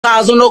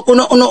Because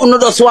you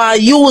just want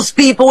to use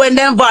people when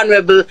they're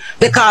vulnerable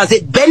because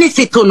it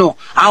benefits you.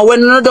 And when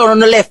you don't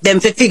left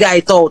them to figure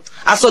it out.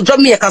 As a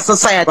Jamaica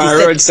society. On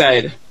the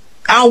roadside.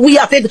 And we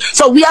have it.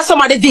 So we are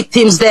some of the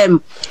victims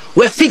them.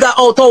 We figure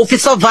out how to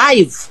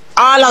survive.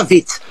 All of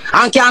it.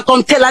 And can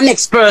come tell the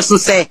next person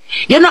say,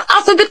 you don't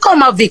have to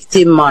become a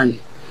victim, man.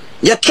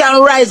 You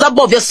can rise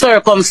above your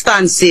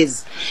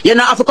circumstances. You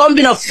don't have to come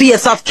in a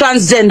face of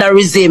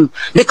transgenderism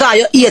because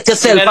you hate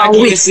yourself and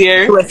wish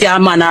if you're a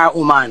man or a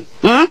woman.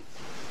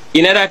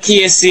 In that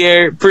case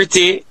here,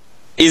 Pretty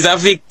is a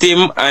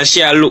victim and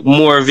she'll look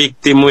more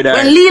victim with her.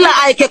 When Lila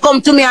Ike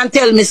come to me and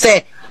tell me,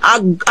 say,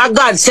 a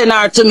God send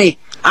her to me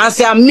and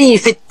say, me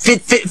fit.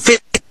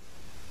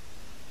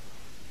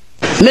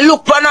 Me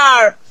look on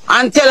her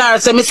and tell her,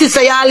 say, my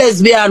sister, you're a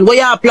lesbian, what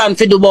you plan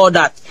to do about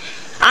that?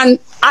 And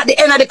at the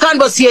end of the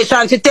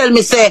conversation, she tell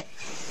me, say,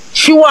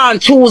 she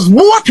want to choose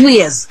both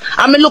ways.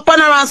 And me look on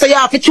her and say, you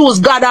have to choose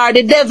God or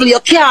the devil. You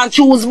can't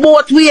choose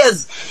both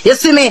ways. You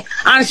see me?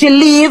 And she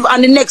leave,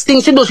 and the next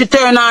thing she do, she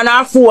turn on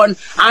her phone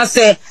and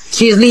say,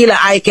 she's Lila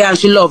Ike and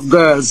she love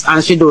girls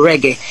and she do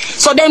reggae.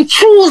 So them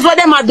choose what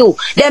them a do.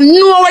 Them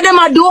know what them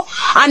a do,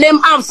 and them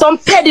have some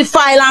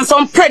pedophile and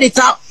some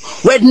predator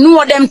where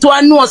know them to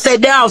and know say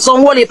they have some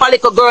holy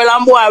little girl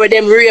and boy where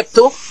them rape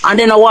too, and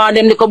then I want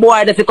them little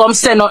boy that come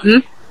say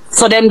nothing.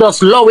 So them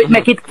just love it,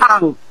 make it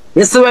hang.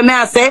 You see what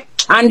I say?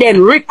 And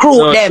then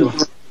recruit them.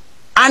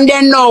 And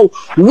then now,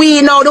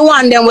 we know the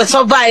one them will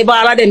survive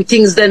all of them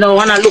things they know.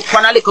 And I look for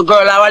a little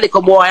girl or a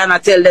little boy and I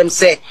tell them,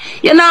 say,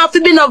 you don't have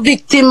to be no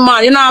victim,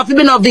 man. You don't have to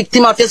be no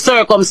victim of your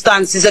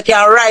circumstances. You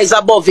can rise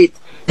above it.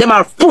 Them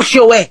will push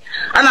you away.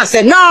 And I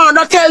say, no,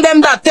 don't tell them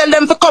that. Tell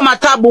them to come a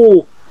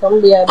taboo.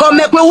 Come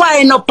make me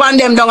wind up on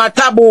them down a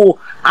taboo.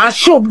 And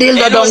shoot the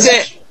down.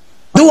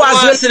 Do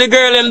as well. See the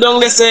girl them down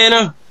there say, you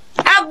know.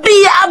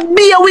 I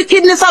be a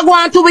wickedness I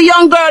want to be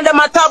young girl them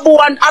a taboo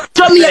and a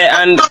Jamaica.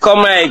 Yeah, and come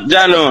like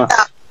Jano.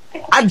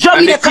 A Jamaica.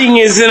 And the thing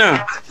is, you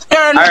know.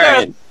 Turn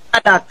right.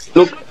 That.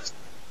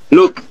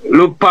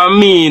 Look for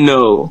me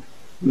now.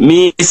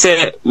 Me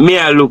say me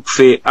I look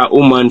for a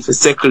woman for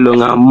second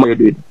long and married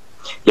with.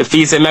 You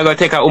feel say me I go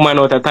take a woman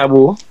out of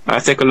taboo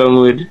and second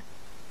long with?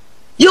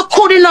 You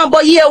could enough,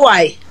 but hear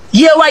why.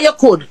 Hear why you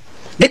could.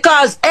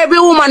 Because every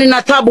woman in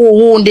a taboo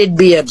wounded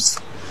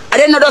babes. And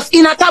then not just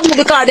in a taboo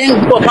because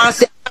then go up and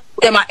say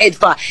them a head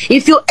for.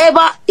 If you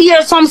ever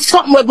hear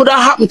something what would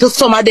have happened to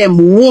some of them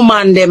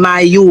woman, them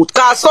are youth.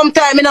 Cause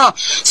sometimes, you know,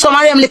 some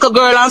of them little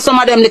girl and some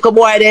of them little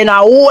boy, they a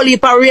whole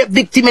heap of rape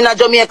victim in a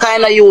Jamaica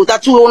in a youth.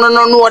 That you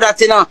don't know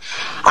that, you know.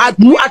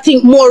 I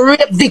think more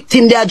rape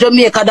victim there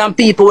Jamaica than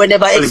people will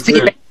never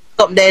experience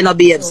something there in a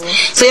babes.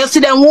 So you see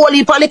them whole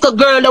heap of little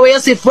girl the way you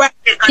see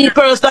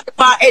people start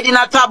head in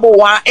a taboo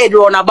and head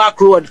on a back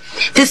road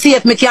to see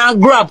if me can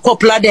grab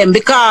couple of them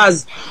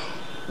because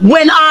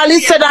when all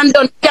is said and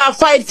done, you can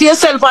fight for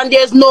yourself and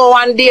there's no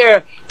one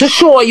there to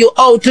show you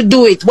how to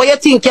do it. What you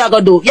think you're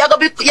going to do? You're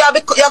going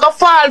to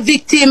fall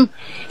victim.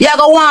 You're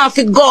going to want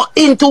to go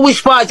into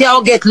which part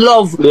you'll get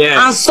love.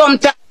 Yeah. And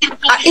sometimes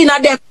in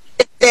a them,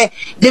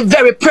 the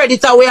very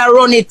predator way I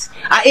run it,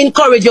 I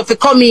encourage you to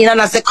come in and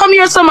I say, come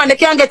here someone, they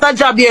can't get a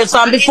job here,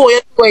 son, before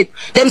you do it.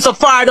 Them so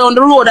far down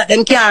the road that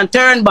them can't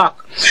turn back.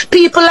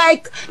 People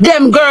like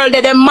them girl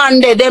there, them man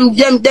there, them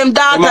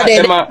daughter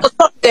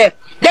there,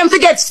 them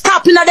forget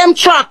stop in them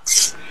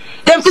tracks.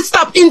 Them for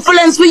stop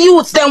influence for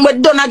youths, them we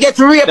done get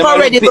raped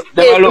already.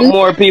 Them look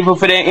more people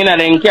for them in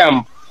them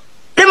camp.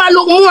 Them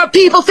look more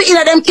people for in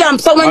them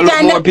camp. So when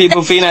time more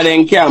people for in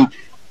them camp.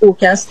 Who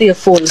can stay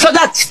full. So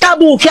that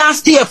taboo can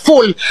stay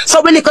full.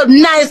 So when little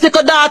nice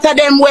little daughter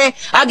them where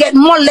I get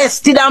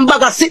molested and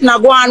bag of sitting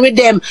and go on with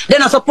them, they're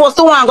not supposed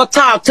to want to go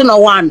talk to no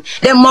one.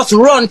 They must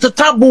run to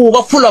taboo,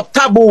 go full of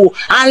taboo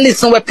and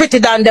listen where pretty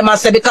than them I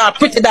say, because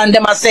pretty than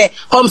them I say,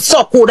 come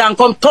suck good and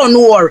come turn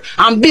war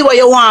and be where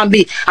you want to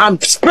be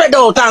and spread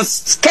out and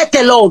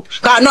skettle out.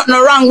 Because nothing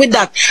wrong with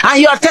that.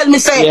 And you are telling me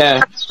say,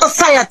 yeah.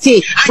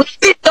 Society, we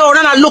sit down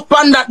and I look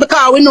on that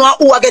because we know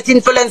who are get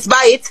influenced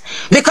by it.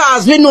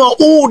 Because we know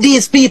who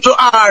these people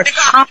are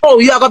and how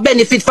you are going to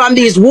benefit from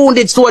these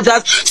wounded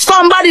soldiers.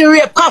 Somebody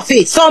rape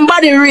Coffee,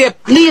 somebody rape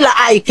Lila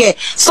Ike,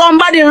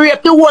 somebody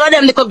rape the whole of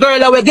them little girl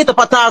that will get up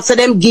at all so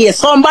them gay.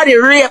 Somebody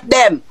rape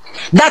them.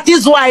 That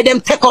is why them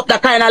take up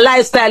that kind of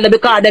lifestyle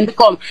because them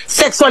become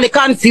sexually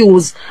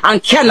confused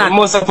and cannot. They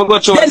must have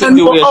forgot your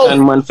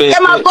situation, man.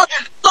 Them have got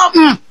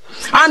something.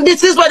 And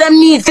this is what them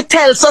need to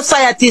tell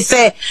society,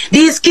 say,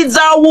 these kids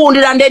are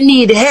wounded and they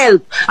need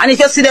help. And if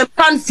you see them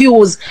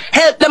confused,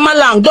 help them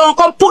along. Don't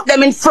come put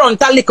them in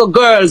front of little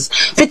girls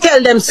to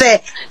tell them,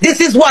 say,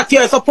 this is what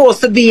you're supposed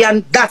to be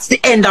and that's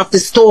the end of the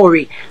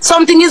story.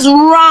 Something is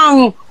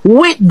wrong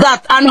with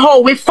that and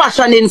how we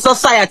fashion in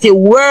society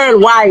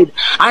worldwide.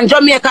 And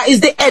Jamaica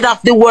is the head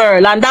of the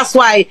world. And that's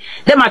why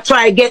them are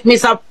try to get me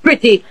some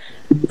pretty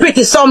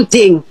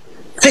something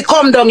to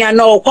come down here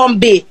now, come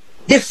be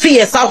the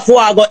face of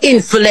what go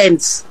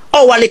influence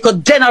our little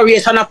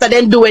generation after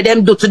them do what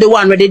them do to the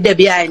one where they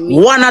behind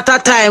me. One at a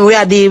time we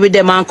are deal with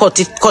them and cut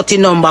it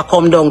number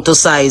come down to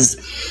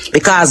size.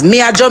 Because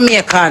me a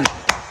Jamaican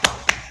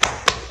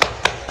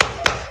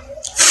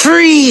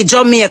free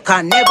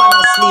Jamaican, never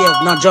no slave,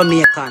 no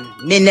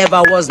Jamaican. Me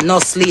never was no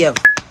slave.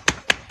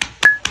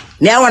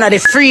 Me one of the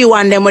free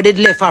one them who did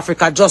left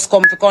Africa, just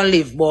come to come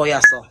live, boy,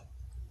 so.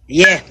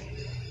 Yeah.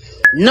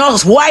 No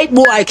white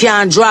boy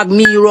can't drag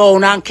me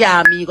around and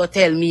can't me go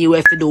tell me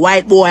where to do.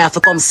 White boy have to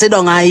come sit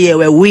down and hear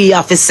where we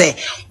have to say.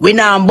 We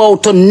not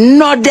about to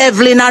no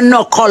devil and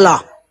no color.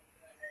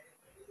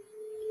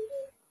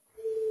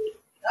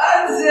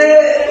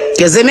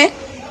 You see me?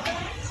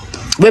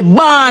 We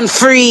born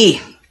free.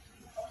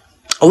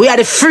 We are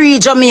the free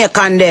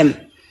Jamaican them.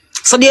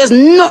 So there's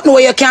nothing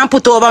where you can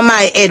put over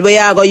my head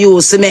where you going to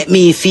use to make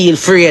me feel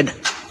afraid.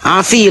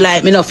 And feel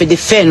like me not to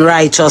defend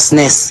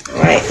righteousness.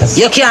 Right.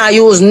 You can't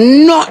use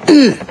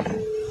nothing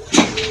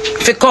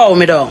to call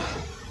me down.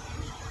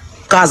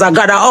 Because I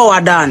got an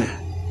hour done.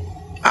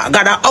 I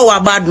got an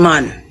hour bad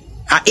man.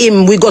 And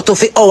him we go to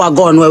fi our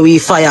gun where we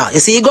fire. You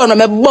see, he gun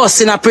me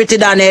busting a pretty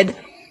damn head.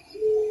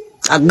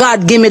 And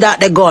God give me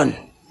that the gun.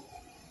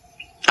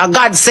 And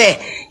God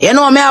say, you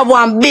know me have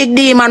one big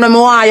demon when me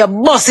want you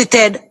bust it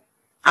head.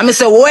 And me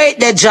say, wait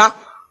there, Jack.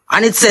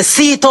 And it says,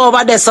 see it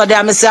over there, so there,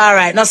 I say, all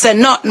right, now say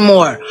nothing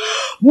more.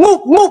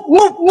 Moop, moop,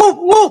 moop,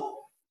 moop, moop.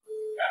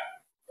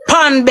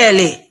 Pan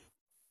belly.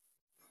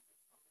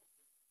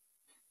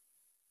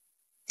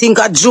 Think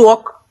a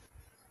joke?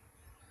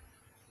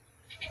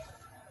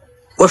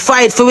 We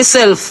fight for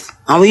ourselves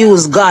and we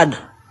use God.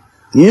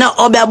 No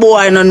other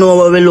boy no know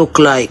what we look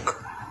like.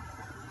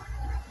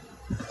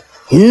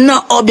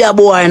 No other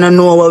boy no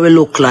know what we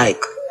look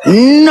like.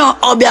 No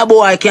other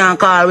boy can't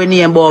call we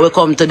name, boy, we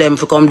come to them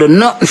for come do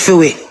nothing for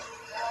we.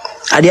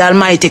 And the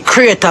Almighty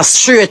creator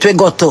straight we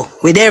go to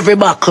with every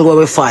battle where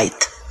we fight.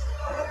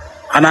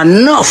 And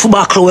enough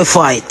battle we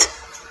fight.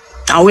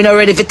 And we not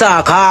ready to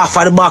talk half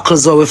of the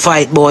battles where we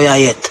fight, boy,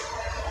 yet.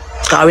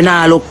 Because we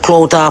not look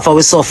clout half of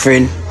we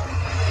suffering.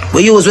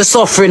 We use we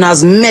suffering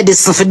as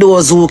medicine for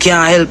those who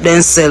can't help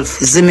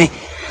themselves. You see me?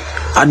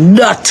 And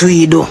that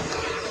we do.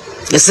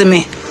 You see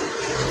me?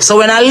 So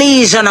when a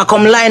legion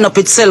come line up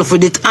itself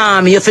with its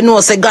army, if you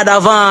know say God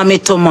have army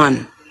too,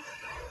 man.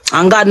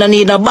 And God no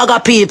need no bag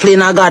of people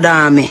in a God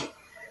army.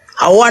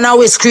 I wanna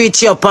we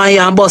screech you up on you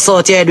and bust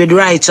out your head with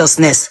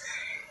righteousness.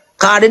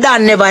 Cause they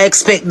don't never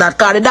expect that.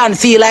 Cause they don't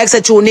feel like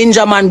such a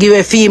ninja man give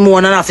a fee more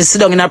and have to sit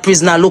down in a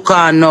prison and look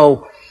on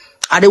now.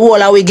 And the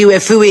whole of we give a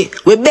fee.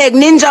 We beg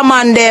ninja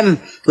man them.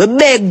 We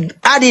beg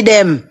Addy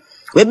them.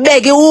 We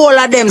beg the whole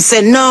of them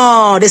say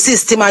no, the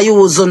system I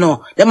use you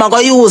know. Them are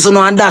gonna use you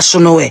know and dash you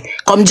know way.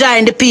 Come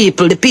join the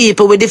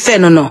people will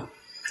defend you know.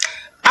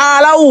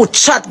 All who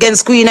chat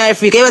against Queen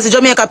Ifrica. You see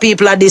Jamaica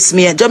people are this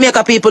me.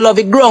 Jamaica people love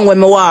it ground when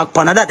me walk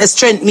on. And that the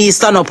strength me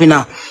stand up in.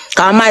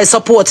 Cause my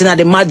supporting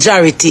the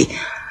majority.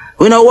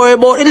 We don't worry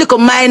about the little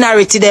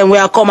minority them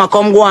where come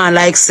go on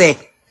like say.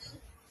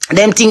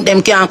 Them think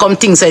them can't come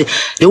think say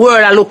the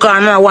world I look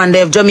on and one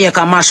day if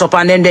Jamaica mash up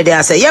and then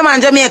they say, yeah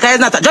man, Jamaica is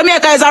not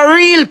Jamaica is a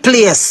real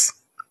place.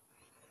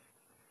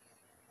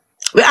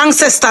 We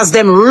ancestors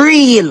them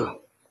real.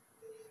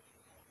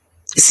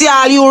 You see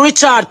all you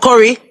Richard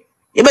Curry.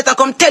 You better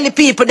come tell the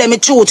people them the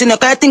truth, you know,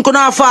 because I think you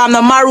don't farm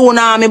the maroon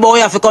army, boy,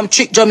 you have to come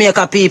trick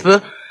Jamaica people.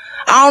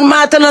 And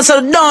my tell us,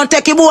 don't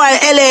take your boy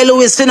L.A.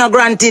 Lewis for no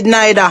granted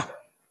neither.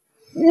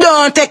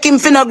 Don't take him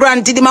for no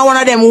granted, him one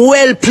of them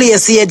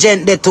well-placed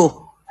agent there too.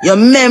 You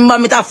remember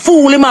me to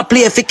fool him a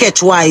play for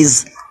catch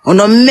wise. You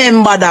know,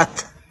 remember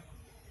that.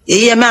 You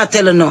hear me I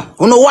tell you now.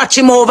 You know, watch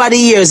him over the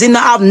years, he don't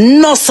have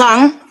no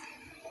song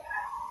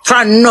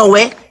from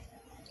nowhere.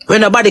 When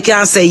nobody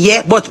can say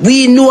yeah, but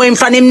we know him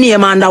from him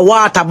name and the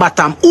water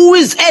bottom. Who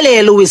is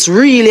L.A. Lewis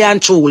really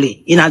and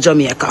truly in a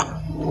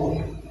Jamaica?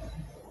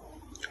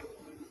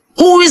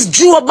 Who is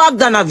Joe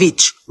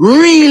Bogdanovich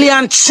really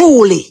and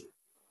truly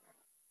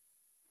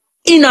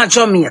in a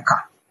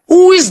Jamaica?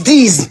 Who is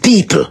these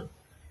people?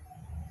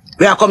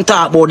 We are come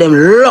talk about them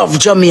love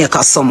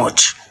Jamaica so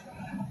much.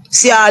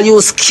 See all you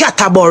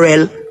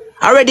scatterbarrel.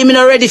 Already me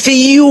not ready for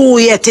you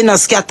yet in a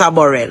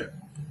scatterbarrel.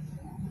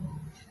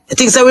 You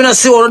think so we not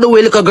see what to do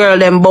with little girl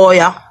them boy,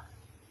 yeah?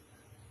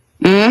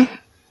 You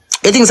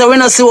think so we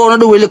not see what to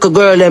do with little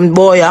girl them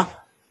boy, yeah?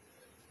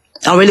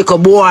 And we little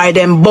boy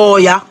them boy,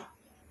 yeah?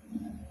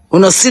 We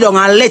not sit down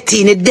and let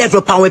in the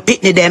devil and we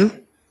pitney them.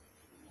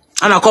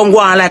 And I come go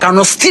on like I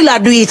no still I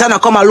do it and I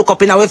come and look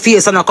up in our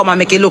face and I come and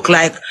make it look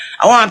like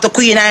I want to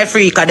Queen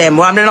Ifrica them.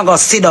 I'm not gonna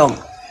sit down.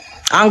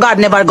 And God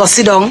never go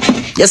sit down.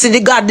 You see the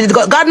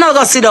God not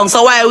go sit down.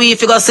 So why we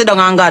if you go sit down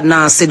and God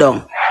not sit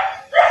down?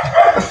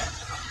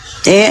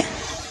 Eh?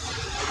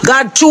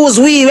 God choose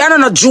we are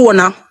not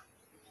Jonah.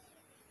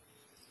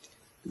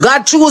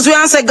 God choose we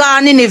and say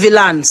God Nineveh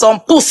land.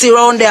 Some pussy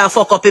around there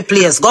fuck up a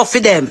place. Go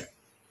for them.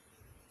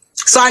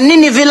 So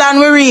Nineveh land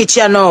we reach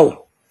here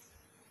now.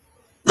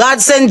 God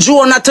sent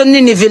Jonah to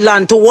Nineveh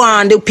land to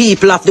warn the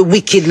people of the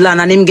wicked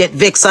land and him get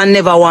vexed and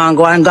never want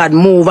go and God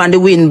move and the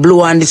wind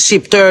blow and the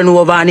ship turn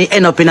over and he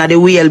end up in the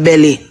whale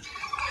belly.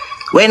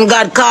 When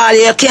God call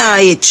you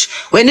can't itch.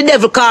 When the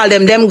devil call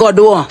them go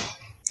do.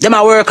 Them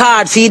a work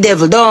hard for the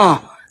devil,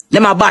 don't.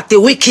 Them a bat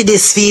the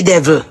wickedest for the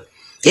devil.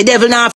 The devil now